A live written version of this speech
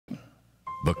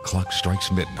The clock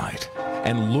strikes midnight,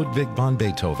 and Ludwig van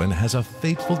Beethoven has a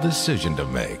fateful decision to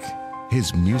make: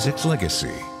 his music's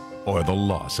legacy or the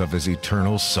loss of his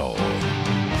eternal soul.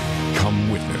 Come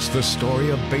witness the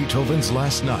story of Beethoven's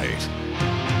last night.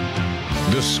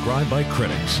 Described by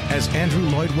critics as Andrew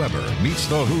Lloyd Webber meets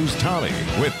The Who's Tommy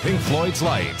with Pink Floyd's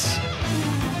Lights.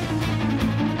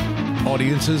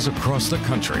 Audiences across the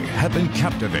country have been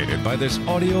captivated by this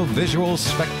audio-visual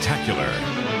spectacular.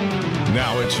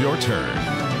 Now it's your turn.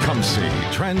 Come see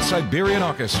Trans-Siberian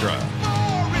Orchestra.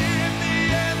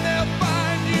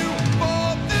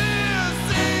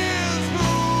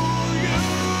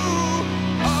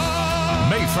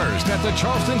 May 1st at the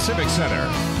Charleston Civic Center.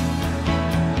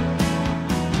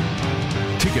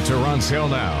 Tickets are on sale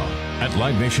now at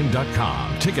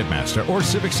livenation.com, Ticketmaster, or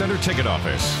Civic Center Ticket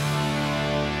Office.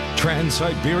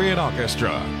 Trans-Siberian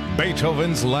Orchestra,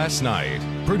 Beethoven's Last Night,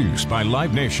 produced by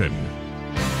Live Nation.